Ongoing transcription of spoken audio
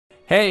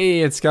Hey,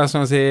 it's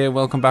ScouseMouse here.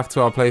 Welcome back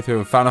to our playthrough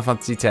of Final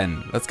Fantasy X.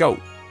 Let's go.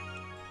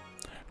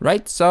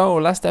 Right, so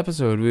last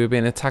episode we were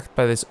being attacked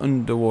by this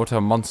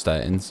underwater monster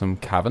in some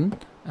cavern,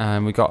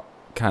 and we got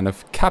kind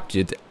of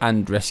captured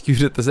and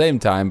rescued at the same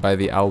time by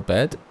the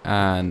Bhed.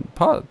 And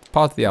part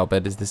of the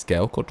Bhed is this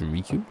girl called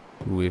Rikku,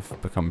 who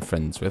we've become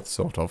friends with,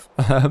 sort of.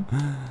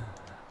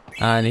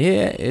 And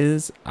here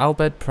is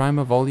Bhed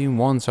Primer Volume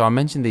 1. So I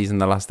mentioned these in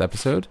the last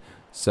episode.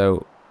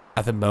 So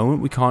at the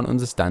moment we can't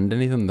understand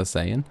anything they're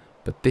saying,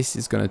 but this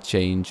is going to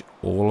change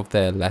all of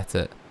their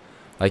letter.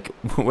 Like,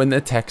 when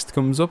their text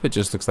comes up, it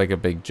just looks like a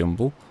big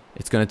jumble.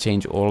 It's going to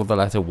change all of the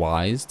letter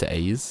Y's to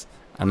A's.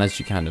 And as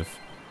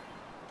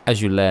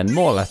you learn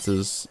more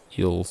letters,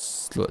 you'll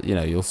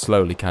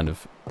slowly kind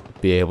of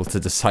be able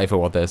to decipher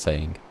what they're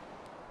saying.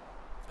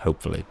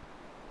 Hopefully.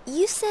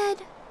 You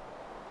said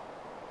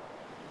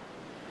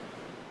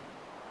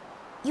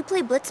you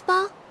play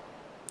blitzball?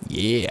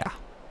 Yeah.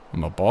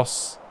 I'm a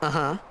boss.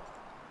 Uh-huh.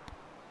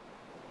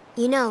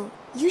 You know,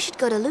 you should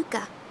go to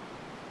Luca.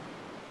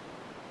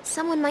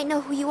 Someone might know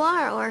who you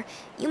are, or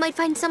you might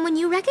find someone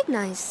you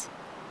recognize.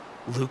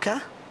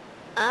 Luca?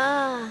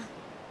 Ah.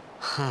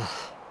 Huh.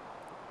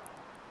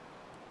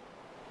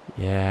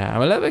 Yeah,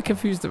 I'm a little bit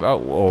confused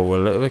about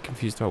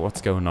what's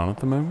going on at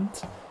the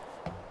moment.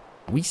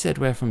 We said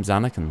we're from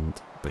Zanarkand,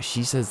 but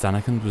she says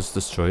Zanarkand was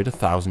destroyed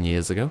 1,000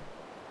 years ago.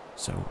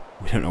 So,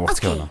 we don't know what's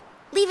going on.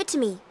 Leave it to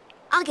me.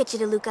 I'll get you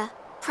to Luca.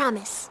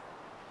 Promise.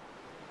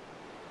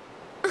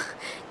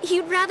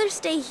 You'd rather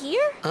stay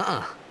here?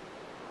 Uh-uh.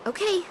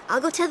 Okay,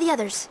 I'll go tell the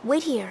others.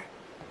 Wait here.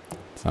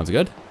 Sounds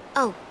good.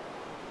 Oh.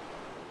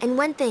 And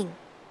one thing.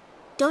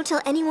 Don't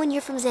tell anyone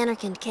you're from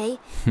Zanarkand, okay?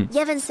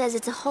 Yevon says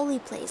it's a holy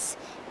place.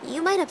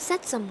 You might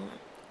upset someone.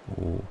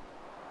 Ooh.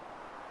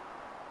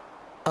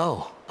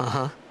 Oh,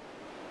 uh-huh.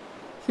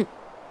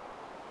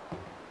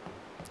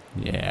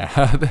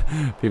 Yeah,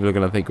 people are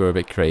going to think we're a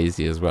bit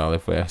crazy as well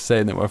if we're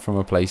saying that we're from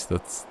a place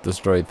that's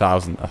destroyed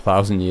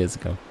 1,000 years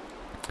ago.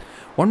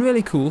 One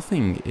really cool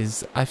thing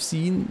is I've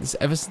seen this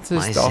ever since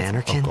I started.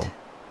 Zanarkand?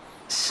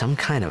 Some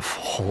kind of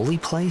holy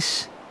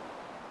place?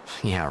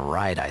 Yeah,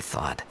 right, I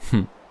thought.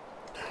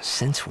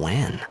 Since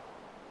when?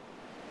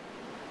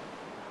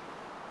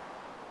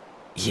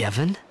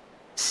 Yevon?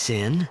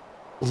 Sin?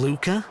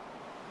 Luca?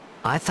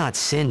 I thought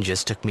Sin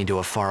just took me to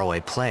a faraway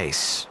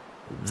place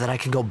that I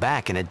could go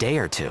back in a day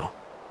or two.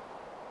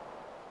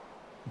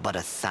 But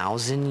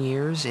 1,000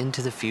 years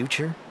into the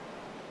future?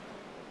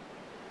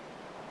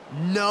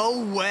 No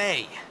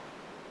way!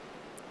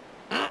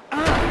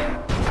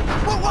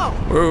 Whoa, whoa!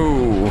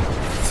 Whoa!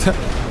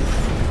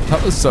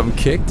 That was some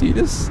kick,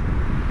 Tidus.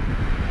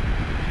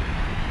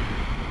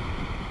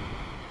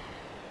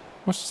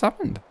 What just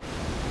happened?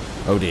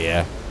 Oh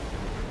dear.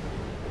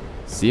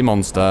 Sea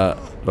monster,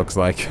 looks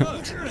like.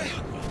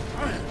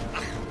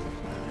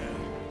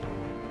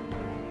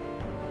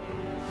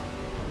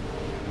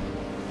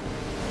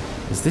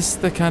 Is this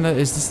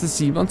the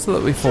sea monster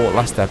that we fought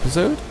last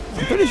episode?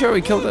 I'm pretty sure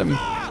we killed him.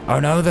 Oh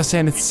no, they're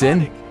saying it's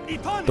Sin.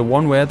 The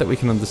one word that we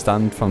can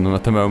understand from them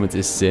at the moment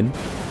is Sin.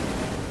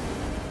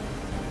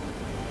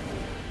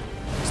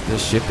 Is the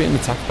ship being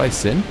attacked by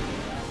Sin?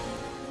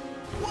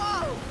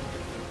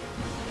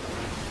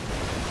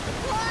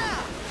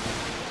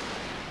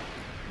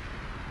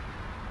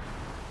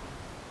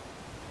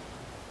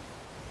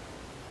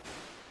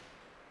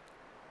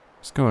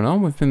 What's going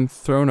on? We've been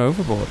thrown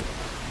overboard.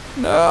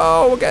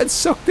 No, we're getting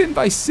sucked in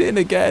by Sin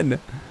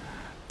again.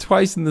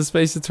 Twice in the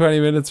space of 20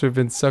 minutes we've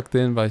been sucked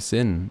in by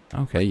Sin.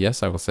 Okay,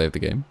 yes, I will save the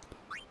game.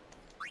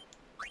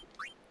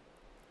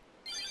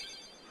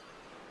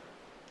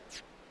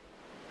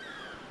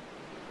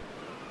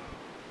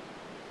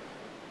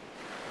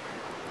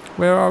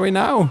 Where are we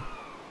now?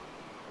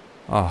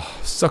 Oh,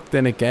 sucked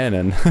in again,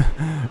 and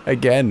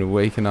again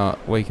waking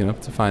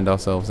up to find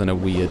ourselves in a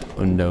weird,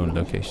 unknown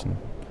location.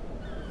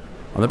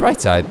 On the bright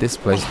side, this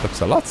place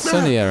looks a lot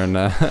sunnier and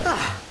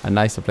a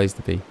nicer place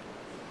to be.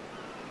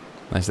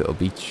 Nice little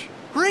beach.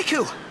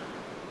 Rikku!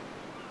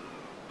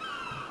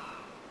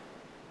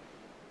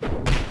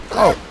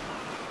 Oh!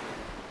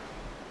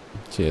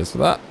 Cheers for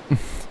that.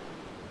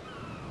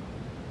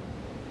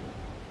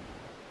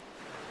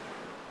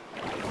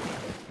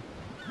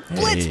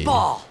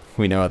 Blitzball!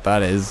 We know what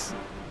that is.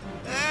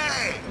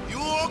 Hey,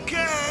 you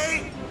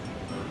okay?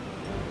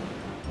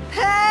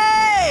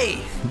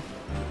 Hey!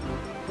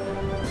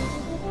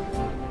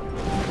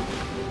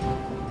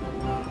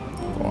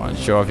 Go on,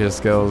 show off your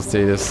skills,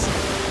 Tidus.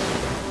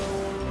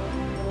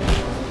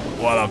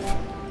 What up?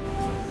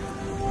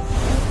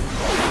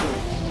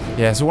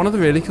 Yeah, so one of the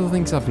really cool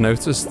things I've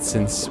noticed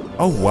since...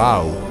 Oh,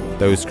 wow.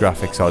 Those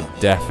graphics are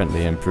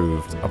definitely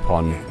improved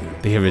upon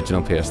the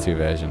original PS2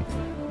 version.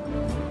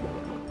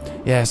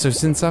 Yeah, so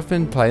since I've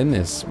been playing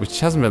this, which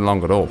hasn't been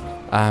long at all,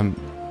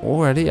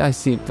 already I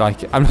seem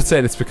like... I'm not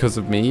saying it's because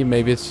of me.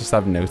 Maybe it's just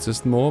I've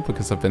noticed more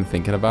because I've been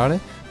thinking about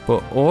it.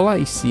 But all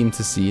I seem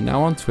to see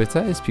now on Twitter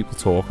is people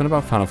talking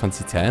about Final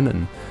Fantasy X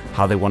and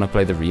how they want to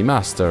play the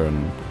remaster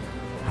and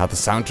how the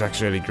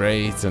soundtrack's really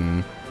great,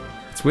 and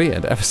it's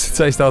weird. Ever since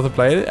I started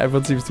playing it,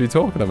 everyone seems to be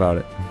talking about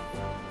it.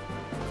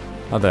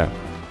 I don't know.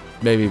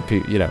 Maybe,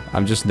 you know,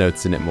 I'm just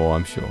noticing it more,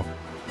 I'm sure.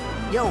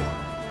 Yo.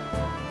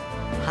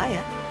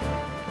 Hiya.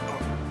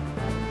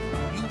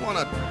 You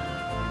wanna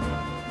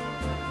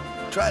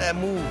try that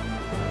move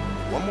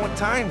one more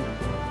time?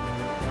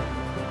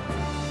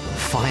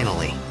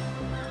 Finally.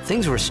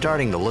 Things were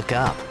starting to look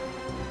up.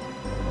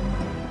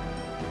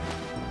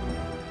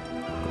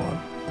 Go on.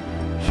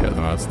 Show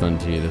them how it's done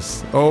to you.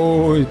 This.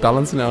 Oh, he's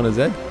balancing it on his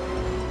head.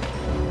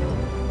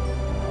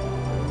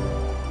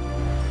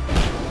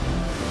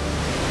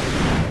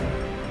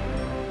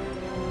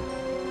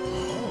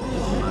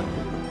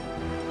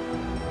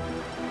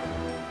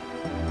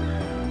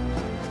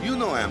 You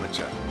know,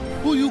 amateur.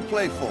 Who you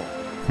play for?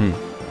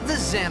 The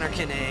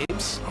Zanarkand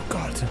apes. Oh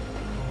God.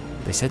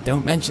 They said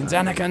don't mention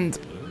Zanarkand.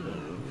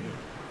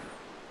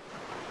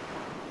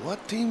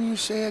 What team you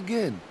say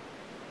again?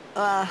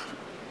 I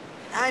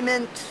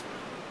meant,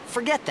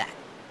 forget that.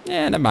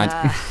 Yeah, never mind.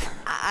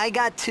 I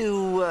got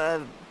too,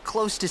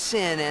 close to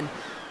Sin, and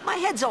my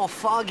head's all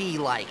foggy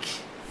like.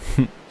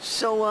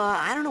 So,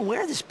 I don't know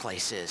where this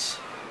place is.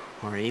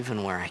 Or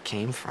even where I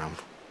came from.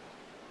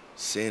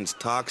 Sin's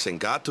toxin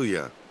got to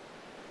you.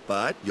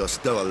 But you're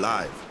still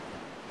alive.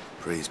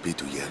 Praise be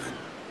to Yevon.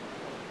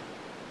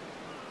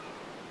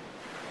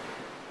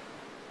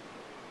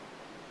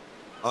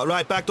 All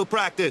right, back to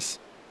practice.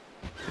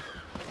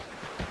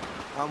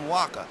 I'm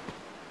Wakka,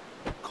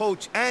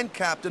 coach and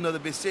captain of the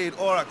Besaid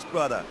Aurochs,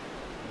 brother.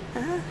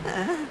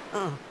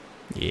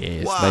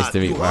 Yes, What, nice to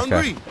meet you Wakka.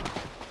 hungry?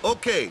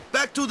 Okay,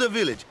 back to the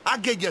village. I'll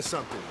get you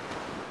something.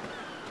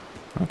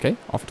 Okay,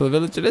 off to the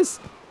village it is.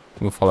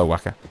 We'll follow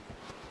Wakka.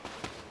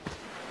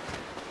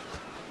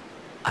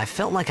 I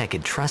felt like I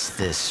could trust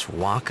this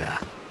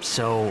Wakka,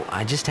 so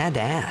I just had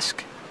to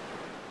ask.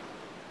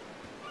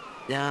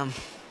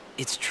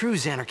 It's true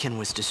Zanarkand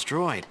was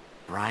destroyed,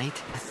 right?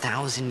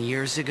 1,000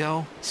 years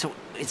ago? So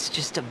it's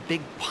just a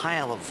big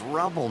pile of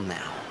rubble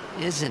now,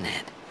 isn't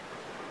it?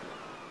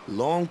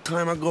 Long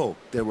time ago,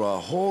 there were a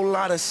whole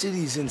lot of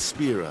cities in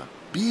Spira.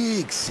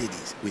 Big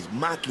cities with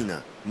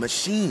machina,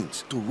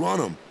 machines to run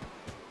them.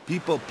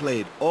 People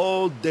played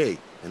all day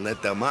and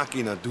let the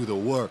machina do the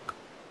work.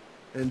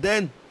 And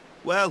then,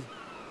 well,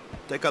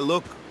 take a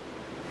look.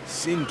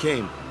 Sin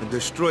came and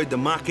destroyed the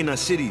machina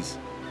cities.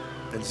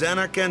 And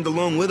Zanarkand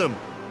along with him.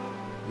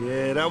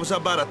 Yeah, that was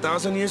about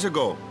 1,000 years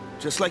ago.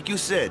 Just like you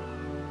said.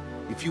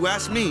 If you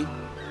ask me,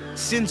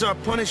 Sin's our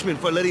punishment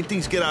for letting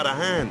things get out of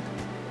hand.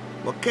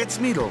 What gets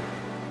me though,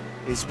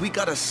 is we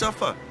gotta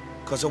suffer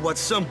because of what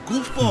some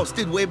goofballs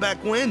did way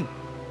back when.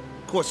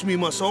 Of course, we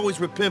must always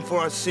repent for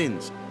our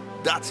sins.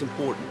 That's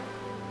important.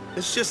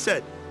 It's just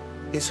that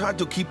it's hard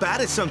to keep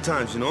at it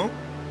sometimes, you know?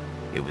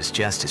 It was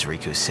just as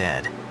Rikku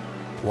said.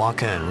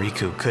 Wakka and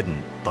Rikku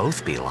couldn't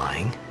both be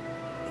lying.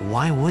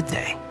 Why would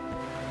they?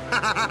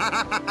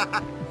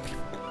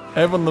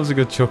 Everyone loves a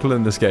good chuckle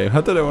in this game.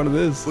 I don't know what it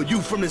is. But you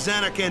from the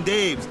Zanarkand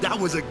Apes, that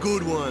was a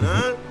good one,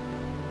 huh?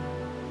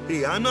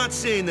 Hey, I'm not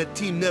saying that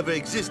team never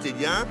existed,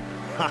 yeah?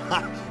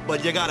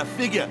 But you gotta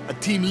figure, a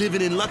team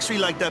living in luxury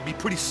like that be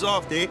pretty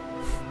soft, eh?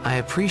 I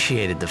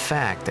appreciated the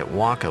fact that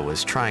Wakka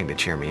was trying to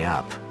cheer me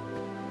up.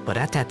 But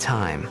at that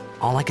time,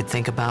 all I could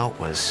think about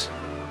was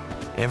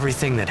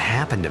everything that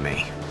happened to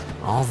me.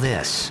 All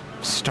this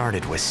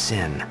started with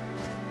Sin.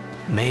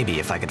 Maybe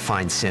if I could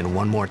find Sin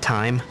one more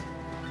time,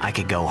 I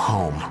could go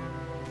home.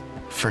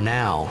 For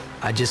now,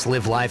 I just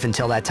live life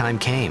until that time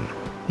came.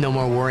 No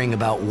more worrying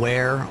about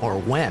where or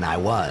when I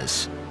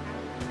was.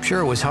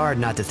 Sure, it was hard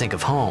not to think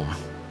of home,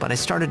 but I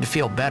started to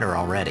feel better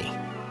already.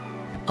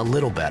 A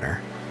little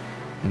better.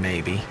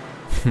 Maybe.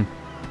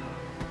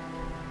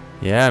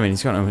 Yeah, I mean,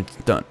 he's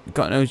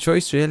got no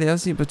choice really,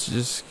 has he? But to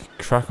just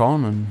crack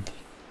on and,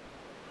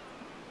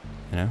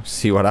 you know,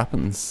 see what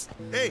happens.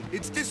 Hey,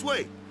 it's this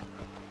way.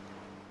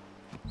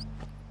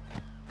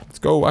 Let's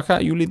go,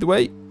 Wakka. You lead the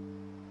way.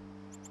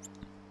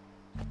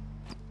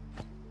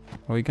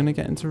 Are we gonna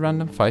get into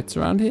random fights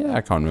around here?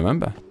 I can't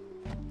remember.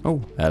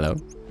 Oh, hello.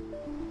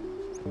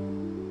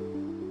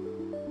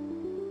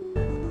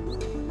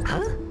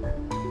 Huh?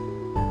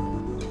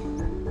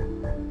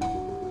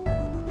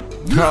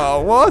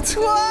 Oh, what?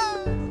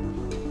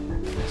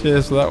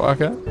 Cheers for that,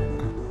 Wakka.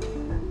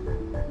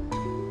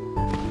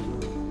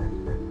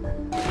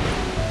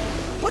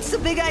 What's the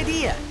big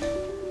idea?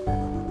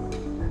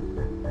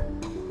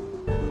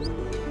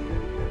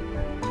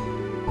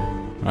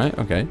 Right,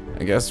 okay.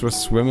 I guess we're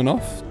swimming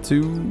off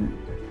to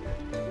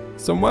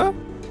somewhere?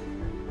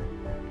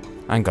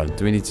 Hang on,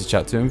 do we need to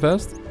chat to him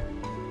first?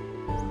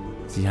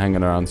 Is he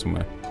hanging around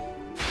somewhere?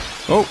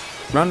 Oh,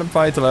 random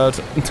fight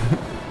alert.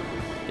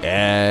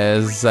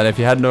 Yes, and if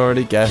you hadn't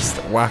already guessed,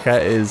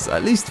 Wakka is,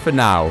 at least for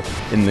now,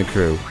 in the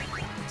crew.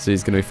 So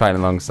he's going to be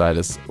fighting alongside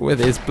us with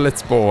his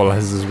blitzball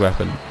as his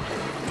weapon.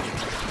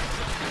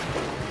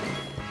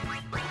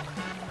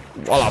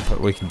 Wallop!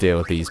 We can deal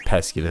with these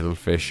pesky little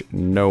fish.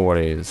 No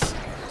worries.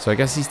 So I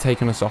guess he's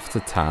taking us off to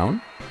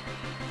town.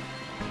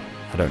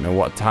 I don't know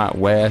what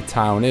where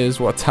town is,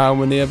 what town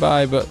we're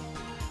nearby, but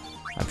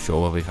I'm sure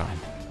we'll be fine.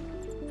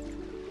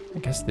 I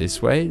guess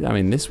this way. I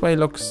mean, this way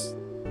looks,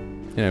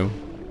 you know,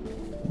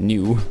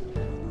 new.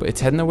 But it's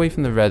heading away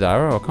from the red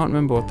arrow. I can't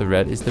remember what the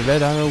red... Is the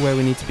red arrow where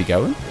we need to be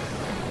going?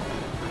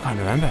 I can't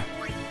remember.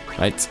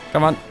 Right,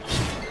 come on.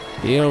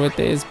 Deal with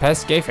these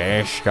pesky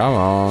fish. Come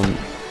on.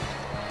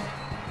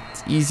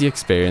 It's easy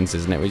experience,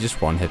 isn't it? We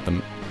just one-hit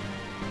them.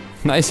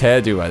 Nice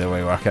hairdo, by the way,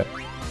 Wakka.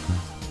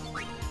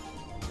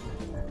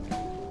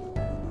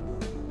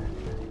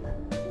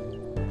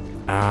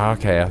 Ah,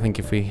 okay. I think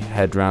if we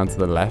head round to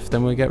the left,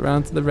 then we'll get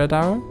round to the red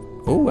arrow.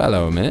 Oh,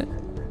 hello a minute.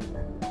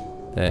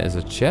 There's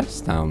a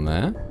chest down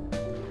there.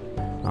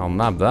 I'll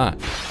nab that.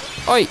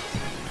 Oi!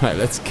 Right,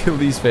 let's kill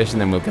these fish and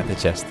then we'll get the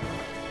chest.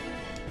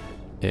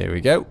 Here we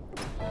go.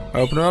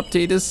 Open her up,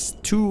 Titus.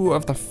 2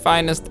 of the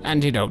finest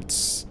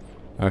antidotes.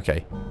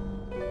 Okay.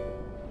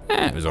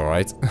 It was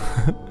alright.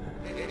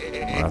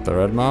 We're at the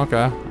red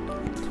marker.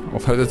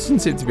 Although there doesn't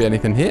seem to be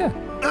anything here.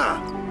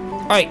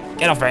 Oi,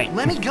 get off me.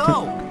 Let me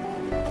go.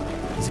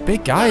 He's a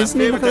big guy, isn't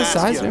he? Look at the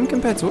size of him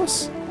compared to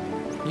us.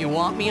 You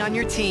want me on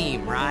your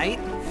team, right?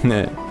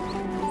 Nah.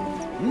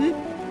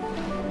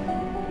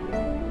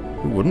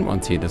 Who wouldn't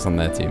want Titus on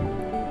their team?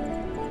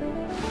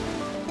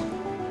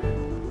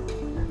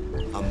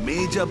 A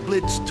major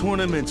blitz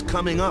tournament's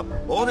coming up.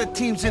 All the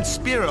teams in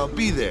Spira will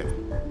be there.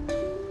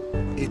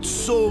 It's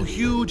so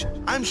huge,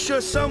 I'm sure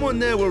someone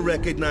there will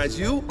recognize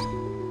you.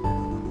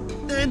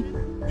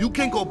 Then you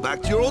can go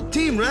back to your old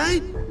team,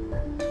 right?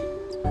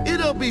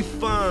 It'll be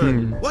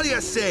fun. What do you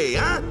say,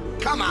 huh?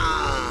 Come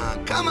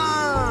on, come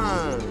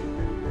on.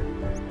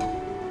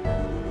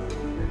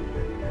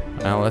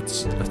 Now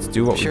let's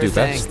do what we do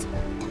best.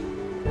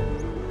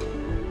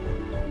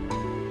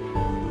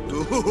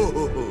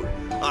 Dude,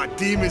 our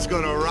team is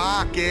gonna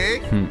rock, eh?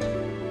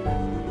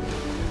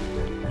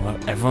 Well,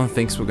 everyone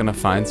thinks we're gonna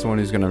find someone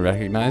who's gonna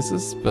recognize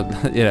us, but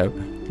you know,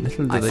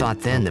 little do I they...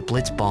 thought then that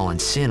blitzball and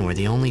sin were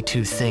the only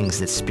 2 things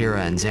that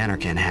Spira and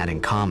Zanarkand had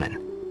in common.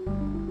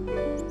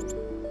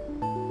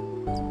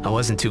 I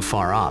wasn't too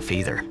far off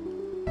either.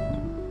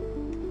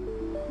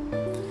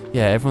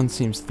 Yeah, everyone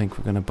seems to think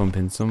we're gonna bump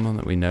into someone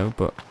that we know,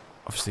 but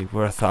obviously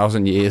we're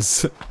 1,000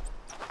 years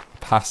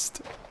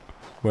past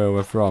where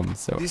we're from,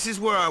 so... This is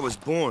where I was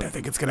born. I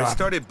think it's gonna I happen.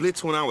 started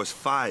Blitz when I was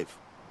 5.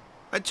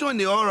 I joined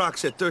the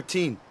Aurochs at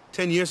 13,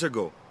 10 years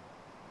ago.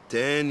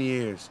 10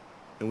 years.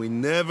 And we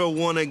never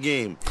won a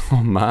game.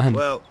 Oh, man.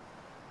 Well,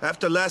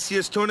 after last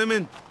year's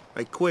tournament,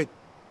 I quit.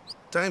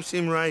 Time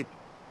seemed right.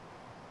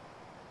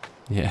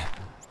 Yeah.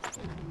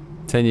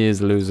 10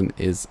 years losing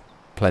is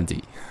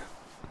plenty.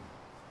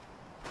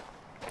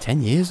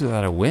 10 years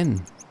without a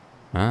win.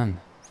 Man.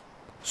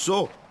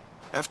 So,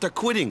 after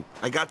quitting,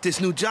 I got this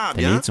new job,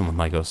 They yeah? need someone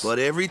like us. But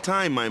every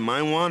time my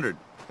mind wandered,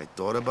 I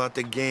thought about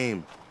the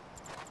game.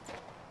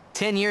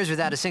 10 years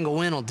without a single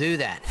win will do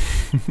that.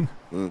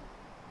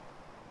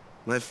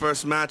 My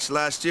first match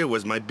last year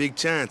was my big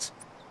chance.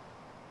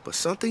 But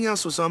something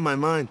else was on my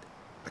mind.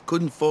 I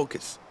couldn't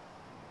focus.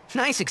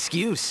 Nice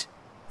excuse.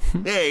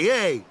 Hey,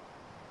 hey!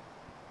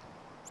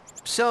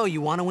 So, you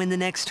want to win the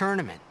next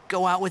tournament?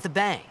 Go out with a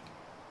bang.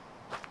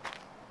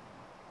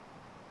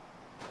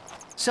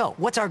 So,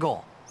 what's our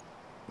goal?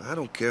 I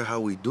don't care how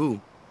we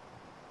do.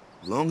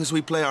 As long as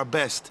we play our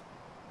best.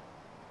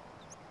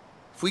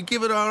 If we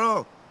give it our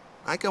all,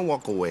 I can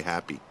walk away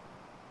happy.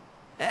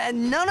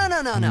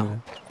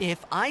 No.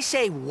 If I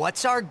say,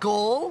 what's our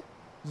goal?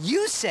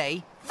 You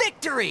say,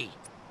 victory!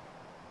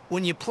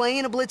 When you play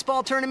in a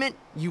blitzball tournament,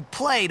 you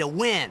play to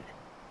win.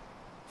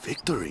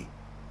 Victory?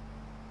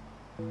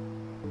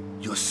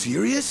 You're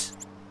serious?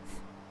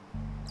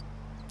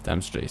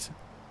 Damn straight.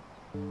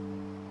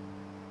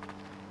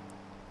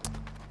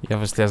 He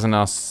obviously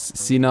hasn't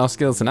seen our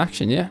skills in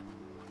action, yeah?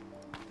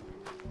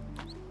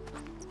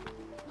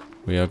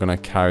 We are gonna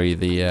carry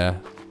the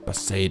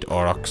Besaid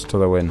Aurochs to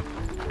the win.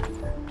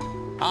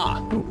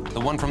 Ah, the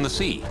one from the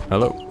sea.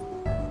 Hello.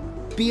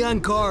 Be on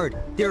guard.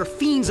 There are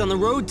fiends on the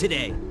road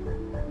today.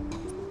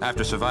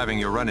 After surviving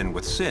your run-in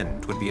with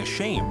Sin, 'twould be a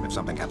shame if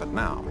something happened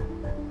now.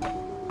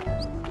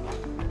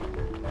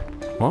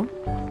 What?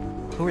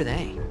 Who are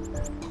they?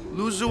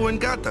 Luzu and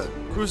Gata,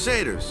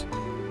 crusaders.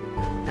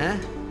 Huh?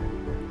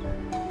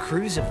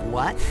 Crews of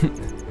what?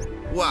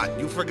 What,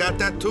 you forgot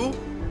that too?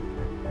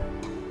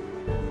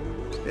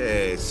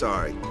 Hey,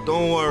 sorry.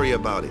 Don't worry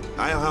about it.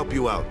 I'll help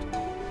you out.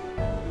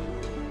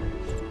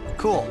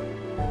 Cool.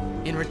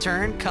 In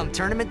return, come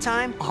tournament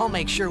time, I'll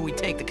make sure we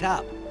take the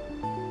cup.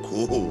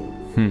 Cool.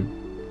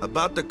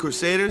 About the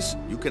crusaders,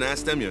 you can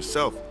ask them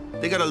yourself.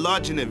 They got a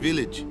lodge in a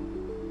village.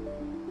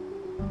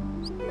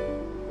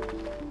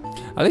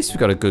 At least we've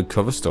got a good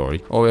cover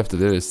story. All we have to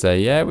do is say,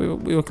 yeah,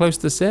 we were close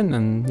to Sin,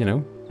 and, you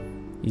know,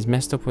 he's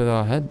messed up with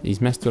our head.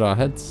 He's messed with our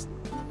heads.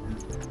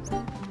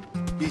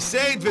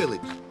 Besaid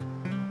village.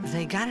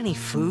 They got any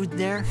food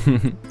there?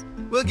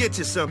 We'll get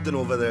you something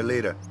over there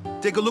later.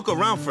 Take a look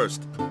around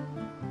first.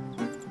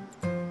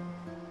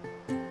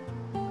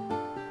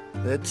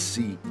 Let's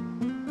see.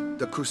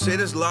 The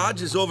Crusaders'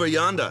 Lodge is over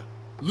yonder.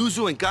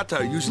 Luzu and Gata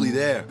are usually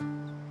there.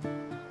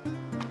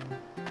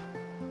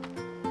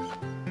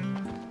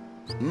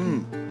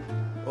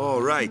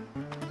 All right.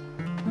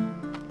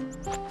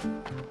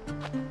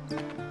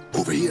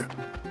 Over here.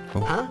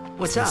 Huh?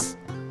 What's up?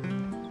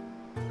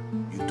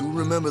 You do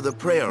remember the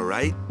prayer,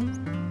 right?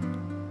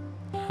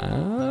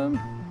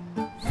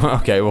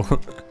 Okay, well,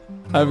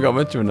 I haven't got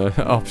much of an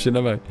option,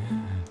 have I?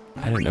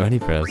 I don't know any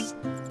prayers.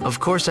 Of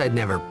course I'd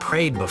never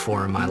prayed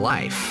before in my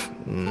life.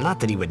 Not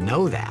that he would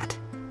know that.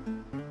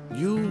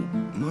 You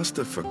must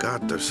have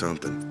forgot or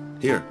something.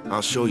 Here,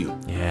 I'll show you.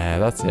 Yeah,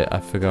 that's it. I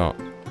forgot.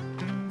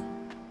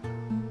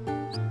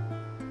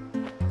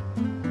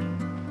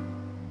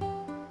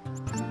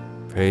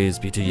 Praise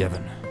be to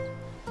Yevon.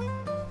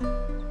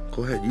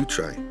 Go ahead, you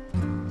try.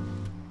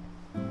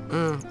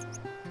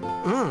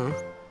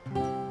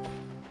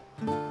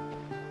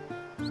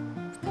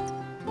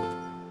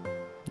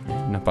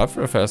 Not bad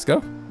for a first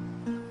go.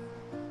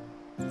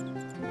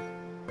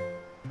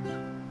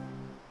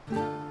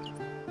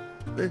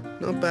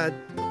 Not bad.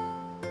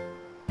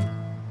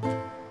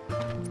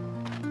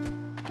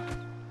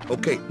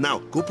 Okay, now,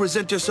 go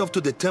present yourself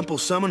to the temple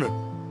summoner.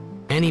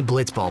 Any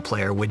blitzball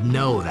player would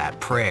know that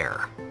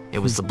prayer. It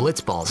was the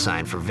blitzball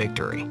sign for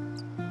victory.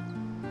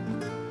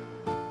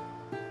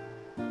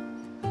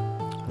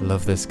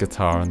 Love this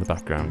guitar in the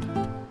background.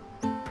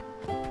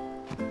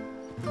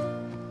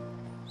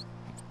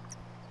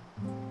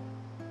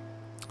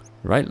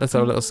 Right, let's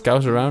have a little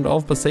scout around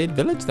of Besaid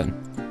village then.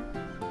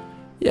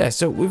 Yeah,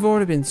 so we've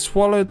already been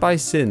swallowed by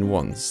Sin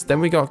once. Then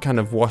we got kind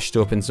of washed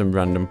up in some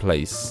random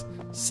place.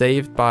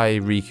 Saved by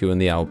Rikku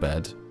and the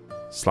Bhed.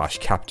 /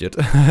 captured.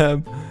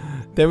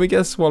 Then we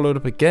get swallowed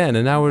up again,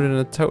 and now we're in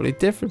a totally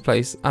different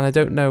place. And I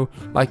don't know,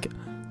 like,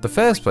 the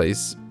first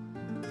place,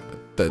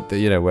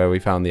 you know, where we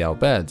found the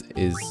Bhed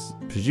is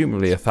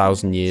presumably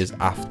 1,000 years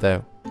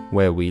after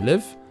where we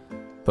live.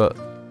 But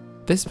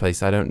this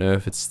place, I don't know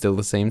if it's still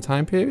the same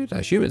time period. I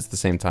assume it's the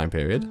same time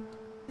period.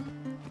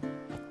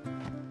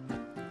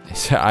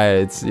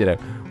 It's you know,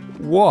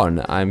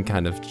 one, I'm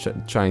kind of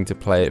trying to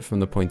play it from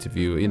the point of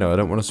view, you know, I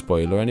don't want to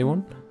spoiler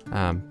anyone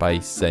by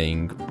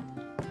saying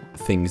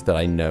things that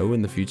I know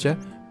in the future,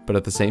 but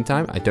at the same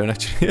time, I don't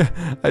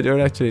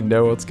actually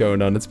know what's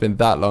going on. It's been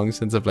that long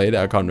since I played it,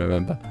 I can't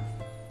remember.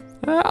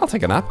 I'll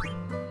take a nap.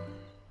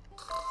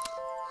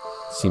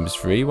 Seems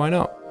free, why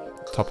not?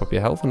 Top up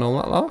your health and all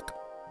that lark.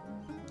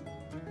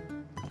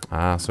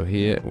 Ah, so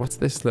here, what's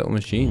this little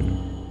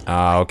machine?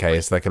 Ah, okay,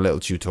 it's like a little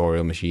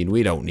tutorial machine.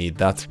 We don't need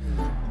that.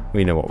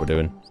 We know what we're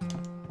doing.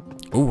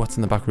 Ooh, what's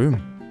in the back room?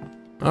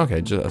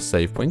 Okay, just a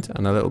save point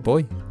and a little boy.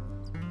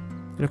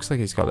 It looks like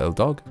he's got a little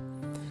dog.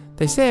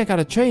 They say I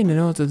gotta train in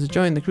order to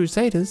join the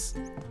Crusaders.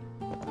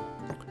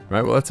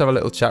 Right, well, let's have a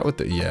little chat with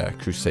the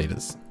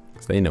Crusaders.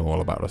 Because they know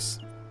all about us.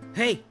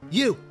 Hey,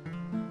 you!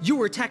 You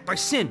were attacked by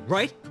Sin,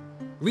 right?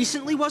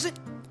 Recently, was it?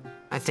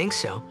 I think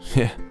so.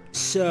 Yeah.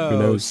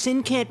 So,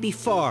 Sin can't be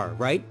far,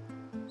 right?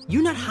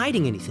 You're not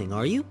hiding anything,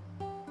 are you?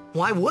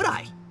 Why would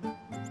I?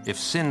 If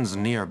Sin's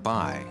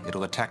nearby,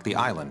 it'll attack the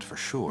island for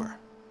sure.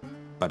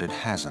 But it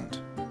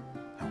hasn't.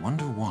 I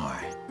wonder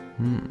why.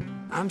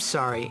 I'm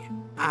sorry.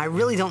 I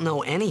really don't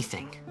know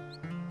anything.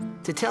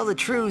 To tell the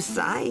truth,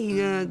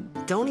 I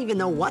don't even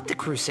know what the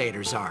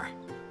Crusaders are.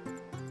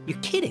 You're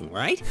kidding,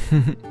 right?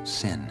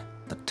 Sin,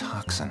 the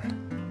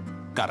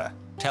toxin. Gotta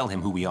tell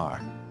him who we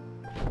are.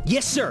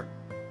 Yes, sir!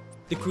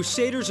 The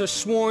Crusaders are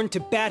sworn to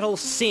battle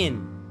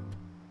Sin.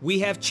 We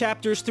have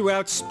chapters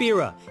throughout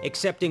Spira,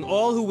 accepting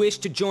all who wish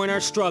to join our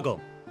struggle.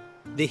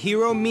 The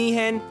hero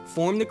Mihen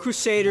formed the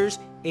Crusaders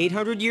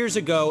 800 years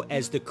ago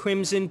as the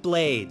Crimson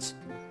Blades.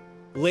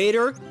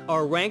 Later,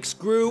 our ranks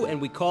grew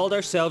and we called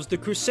ourselves the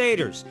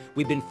Crusaders.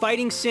 We've been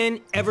fighting Sin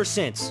ever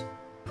since.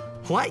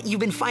 What? You've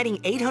been fighting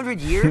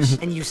 800 years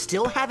and you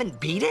still haven't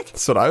beat it?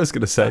 That's what I was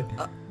going to say.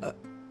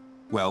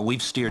 Well,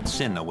 we've steered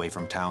Sin away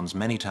from towns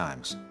many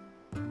times.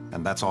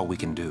 And that's all we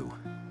can do.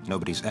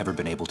 Nobody's ever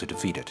been able to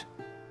defeat it.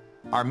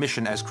 Our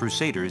mission as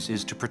Crusaders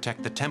is to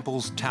protect the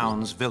temples,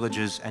 towns,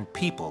 villages, and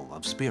people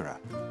of Spira.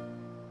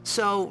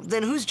 So,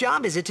 then whose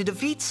job is it to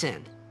defeat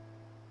Sin?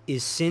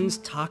 Is Sin's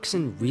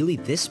toxin really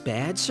this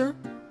bad, sir?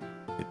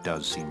 It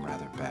does seem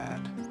rather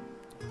bad.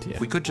 Yeah.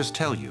 We could just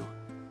tell you,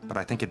 but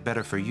I think it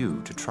better for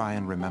you to try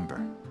and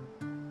remember.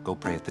 Go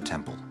pray at the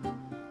temple.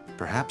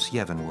 Perhaps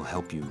Yevon will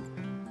help you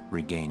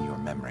regain your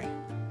memory.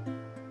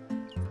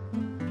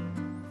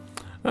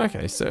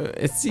 Okay, so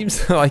it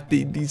seems like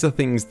these are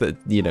things that,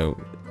 you know,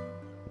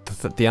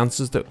 the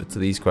answers to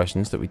these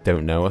questions that we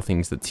don't know are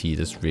things that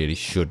Tidus really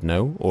should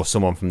know, or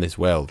someone from this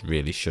world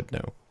really should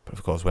know. But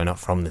of course, we're not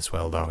from this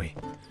world, are we?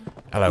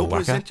 Hello, Go Wakka.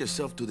 present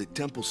yourself to the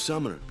temple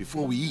summoner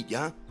before we eat,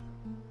 yeah?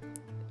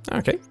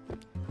 Okay.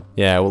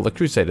 Yeah, well, the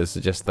Crusaders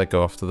suggest they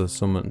go off to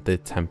the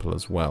temple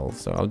as well.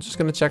 So I'm just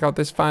going to check out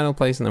this final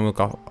place, and then we'll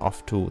go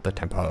off to the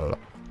temple.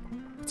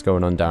 What's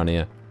going on down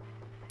here?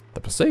 The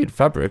Besaid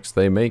fabrics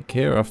they make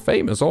here are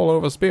famous all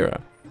over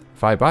Spira.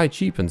 If I buy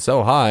cheap and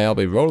sell high, I'll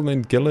be rolling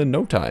in gill in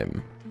no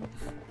time.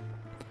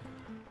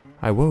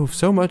 I wove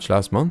so much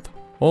last month,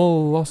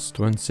 all lost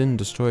when Sin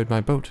destroyed my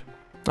boat.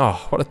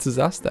 Oh, what a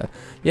disaster.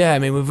 Yeah, I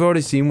mean, we've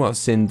already seen what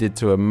Sin did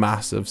to a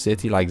massive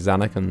city like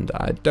Zanuck, and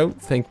I don't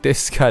think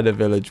this kind of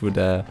village would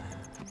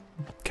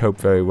cope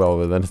very well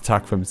with an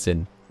attack from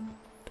Sin.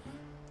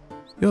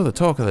 You're the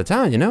talk of the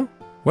town, you know.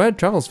 Word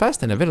travels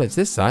fast in a village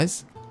this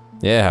size.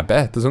 Yeah, I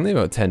bet. There's only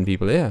about 10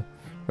 people here.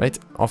 Right,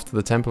 off to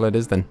the temple it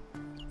is then.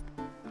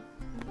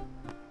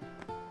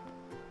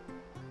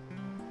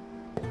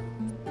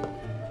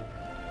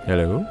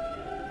 Hello?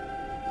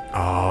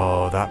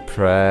 Oh, that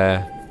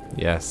prayer.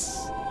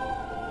 Yes.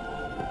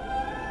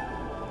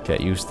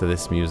 Get used to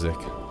this music.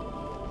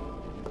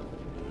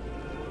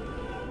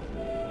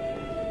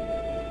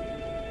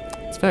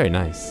 It's very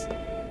nice.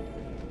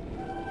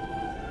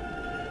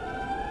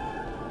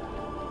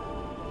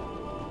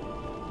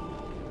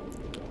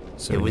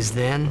 So It was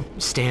then,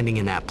 standing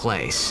in that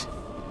place.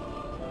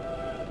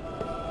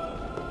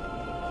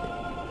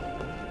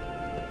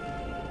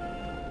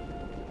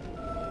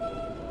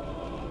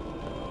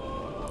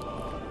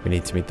 we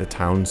need to meet the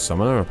town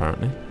summoner,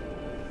 apparently.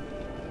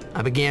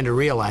 I began to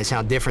realize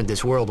how different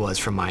this world was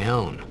from my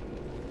own.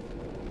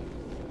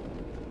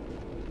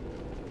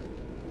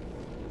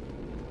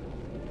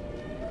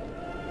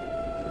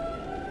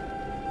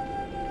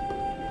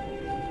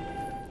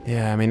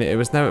 Yeah, I mean, it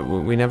was never,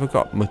 we never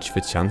got much of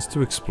a chance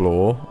to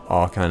explore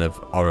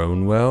our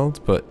own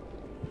world, but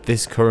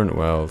this current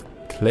world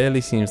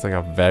clearly seems like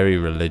a very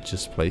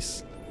religious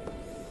place.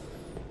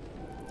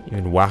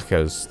 Even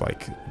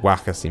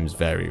Wakka seems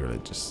very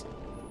religious.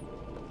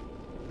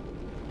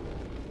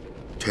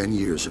 10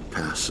 years have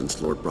passed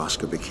since Lord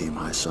Braska became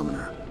High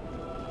Summoner.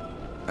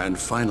 And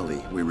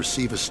finally, we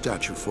receive a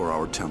statue for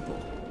our temple.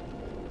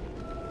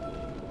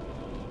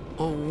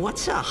 Oh,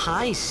 what's a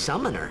High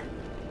Summoner?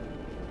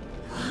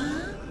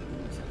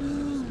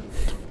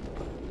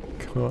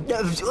 Come on.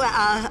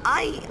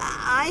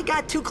 I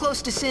got too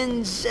close to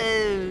Sin's,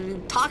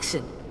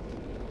 toxin.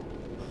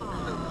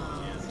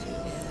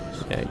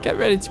 Yeah, get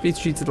ready to be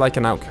treated like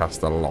an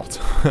outcast a lot.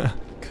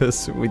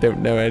 Because we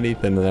don't know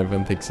anything and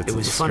everyone thinks it's a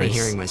disgrace. It was funny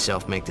hearing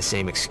myself make the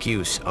same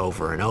excuse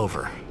over and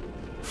over.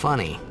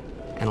 Funny,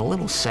 and a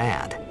little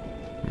sad.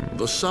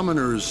 The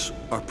Summoners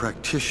are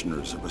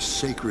practitioners of a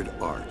sacred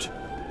art,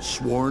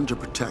 sworn to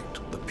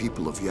protect the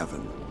people of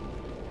Yevon.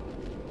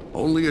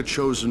 Only a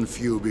chosen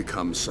few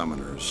become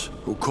Summoners,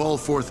 who call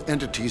forth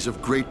entities of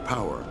great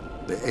power,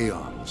 the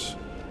Aeons.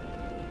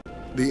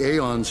 The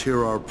Aeons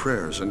hear our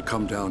prayers and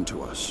come down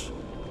to us.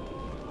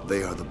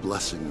 They are the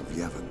blessing of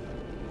Yevon.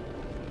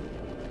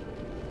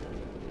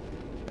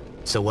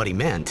 So what he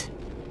meant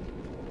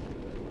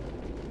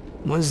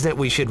was that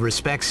we should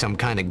respect some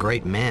kind of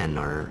great men,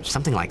 or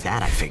something like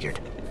that, I figured.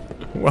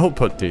 Well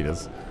put,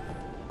 Titus.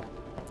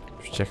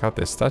 Check out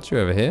this statue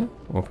over here.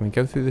 Or can we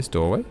go through this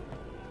doorway?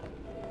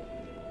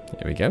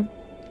 Here we go.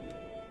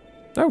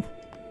 Oh.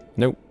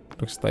 Nope.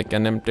 Looks like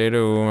an empty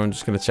room. I'm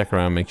just going to check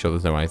around, make sure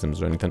there's no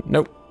items or anything.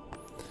 Nope.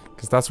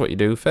 Because that's what you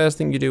do. First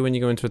thing you do when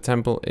you go into a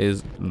temple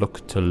is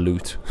look to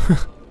loot.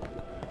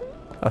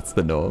 That's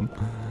the norm.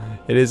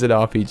 It is an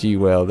RPG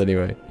world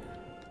anyway.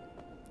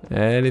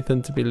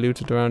 Anything to be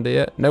looted around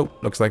here? Nope.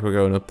 Looks like we're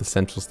going up the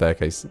central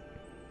staircase.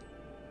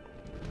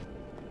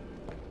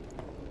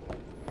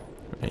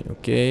 Right,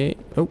 okay.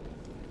 Oh.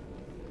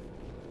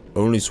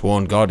 Only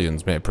sworn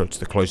guardians may approach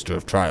the cloister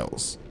of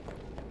trials.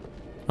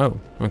 Oh,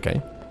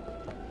 okay.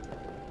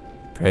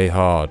 Pray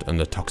hard and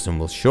the toxin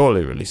will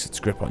surely release its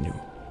grip on you.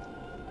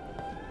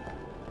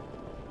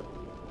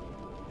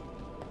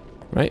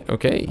 Right,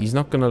 okay, he's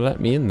not going to let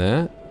me in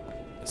there.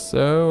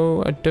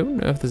 So, I don't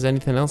know if there's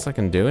anything else I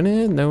can do in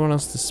here. No one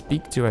else to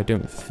speak to, I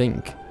don't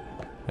think.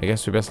 I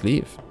guess we best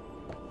leave.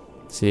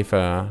 See if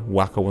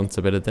Wakka wants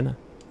a bit of dinner.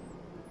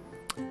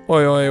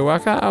 Oi, oi,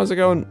 Wakka, how's it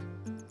going?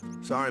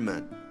 Sorry,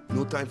 man.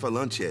 No time for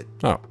lunch yet.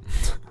 Oh.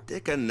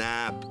 Take a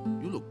nap.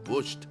 You look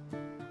pushed.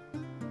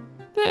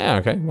 Yeah,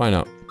 okay, why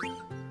not?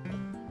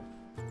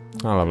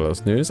 I'll have a little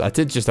snooze. I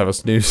did just have a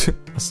snooze.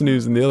 A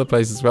snooze in the other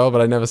place as well,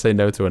 but I never say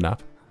no to a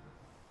nap.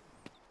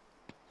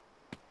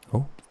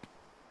 Oh.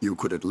 You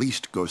could at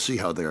least go see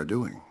how they are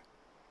doing.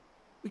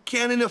 We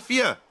can't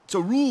interfere. It's a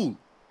rule.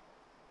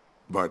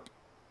 But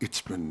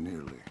it's been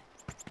nearly.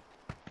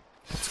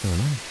 What's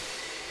going on?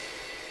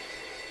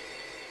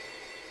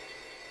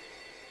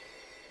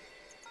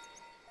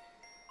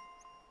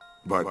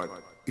 But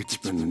it's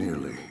been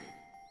nearly.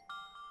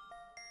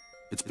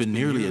 It's been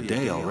nearly a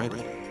day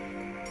already.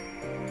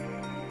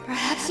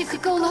 Perhaps you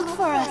could go look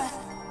for us.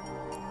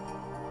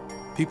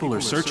 People are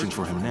searching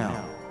for him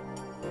now.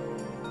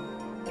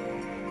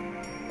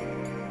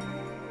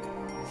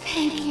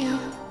 Thank you.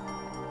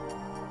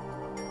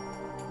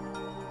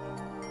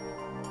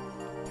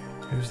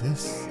 Who's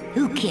this?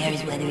 Who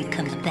cares whether he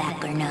comes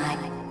back or not?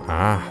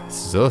 Ah,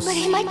 this is us. But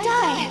he might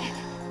die.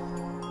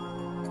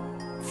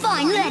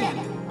 Fine, let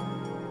him.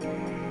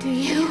 Do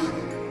you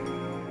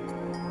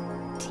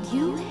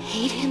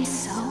hate him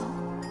so?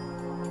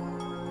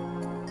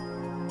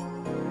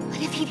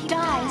 But if he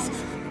dies,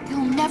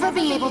 you'll never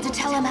be able to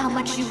tell him how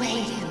much you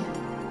hate him.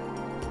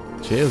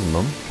 Cheers,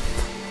 Mum.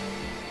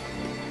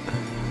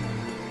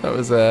 That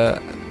was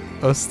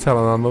us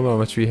telling our mum how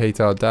much we hate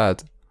our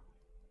dad.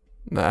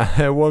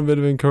 Nah, one bit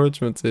of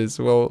encouragement is,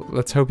 well,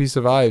 let's hope he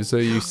survives so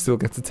you still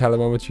get to tell him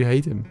how much you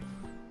hate him.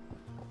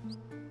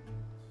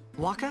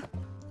 Wakka?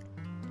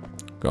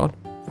 God,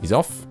 he's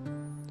off.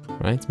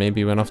 Right, maybe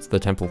he went off to the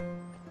temple.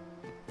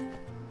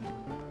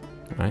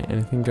 Right,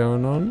 anything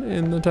going on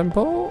in the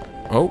temple?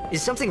 Oh,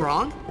 Is something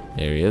wrong?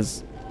 here he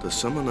is. The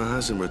summoner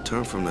hasn't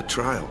returned from the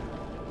trial.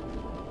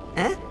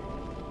 Eh?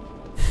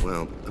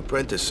 Well,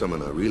 apprentice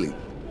summoner, really.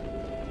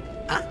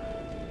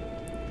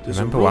 There's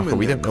Remember, a room Wakka, in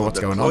we there don't know what's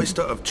called going the on.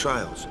 cloister of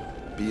trials.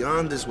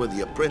 Beyond is where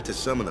the apprentice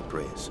summoner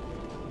prays.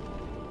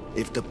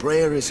 If the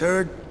prayer is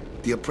heard,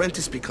 the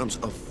apprentice becomes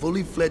a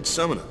fully fledged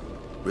summoner.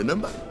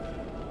 Remember?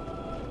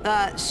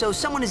 So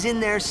someone is in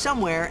there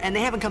somewhere and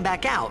they haven't come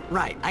back out.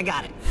 Right, I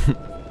got it.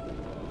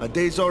 A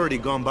day's already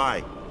gone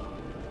by.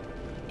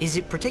 Is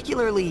it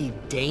particularly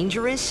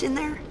dangerous in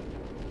there?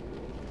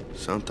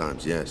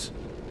 Sometimes, yes.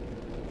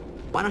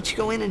 Why don't you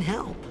go in and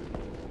help?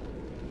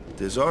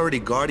 There's already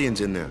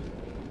guardians in there.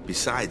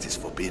 Besides, it's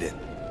forbidden.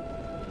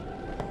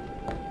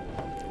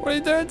 What are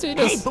you doing, Hey,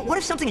 Tidus? but what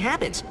if something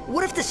happens?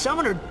 What if the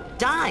summoner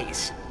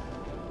dies?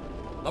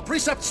 The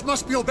precepts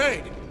must be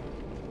obeyed.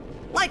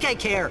 Like I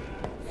care.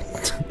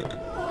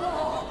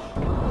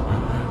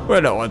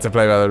 We're not one to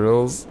play by the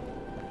rules.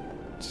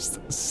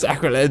 Just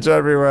sacrilege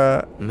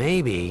everywhere.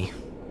 Maybe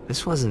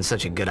this wasn't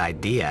such a good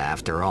idea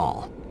after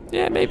all.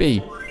 Yeah,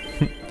 maybe.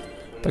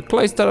 The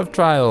Cloister of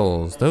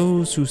Trials.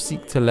 Those who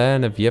seek to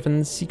learn of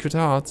Yevon's secret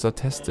arts are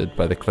tested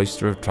by the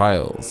Cloister of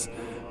Trials.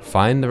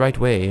 Find the right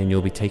way and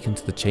you'll be taken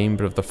to the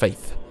Chamber of the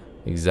Faith.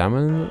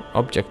 Examine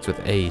objects with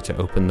A to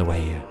open the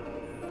way.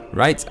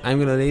 Right, I'm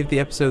going to leave the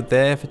episode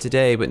there for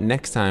today, but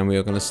next time we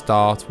are going to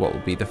start what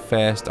will be the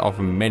first of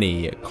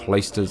many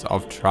Cloisters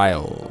of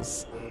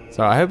Trials.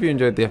 So I hope you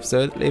enjoyed the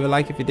episode. Leave a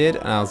like if you did,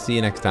 and I'll see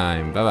you next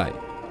time. Bye-bye.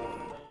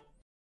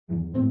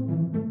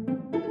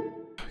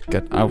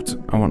 Get out.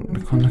 I want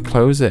to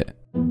close it.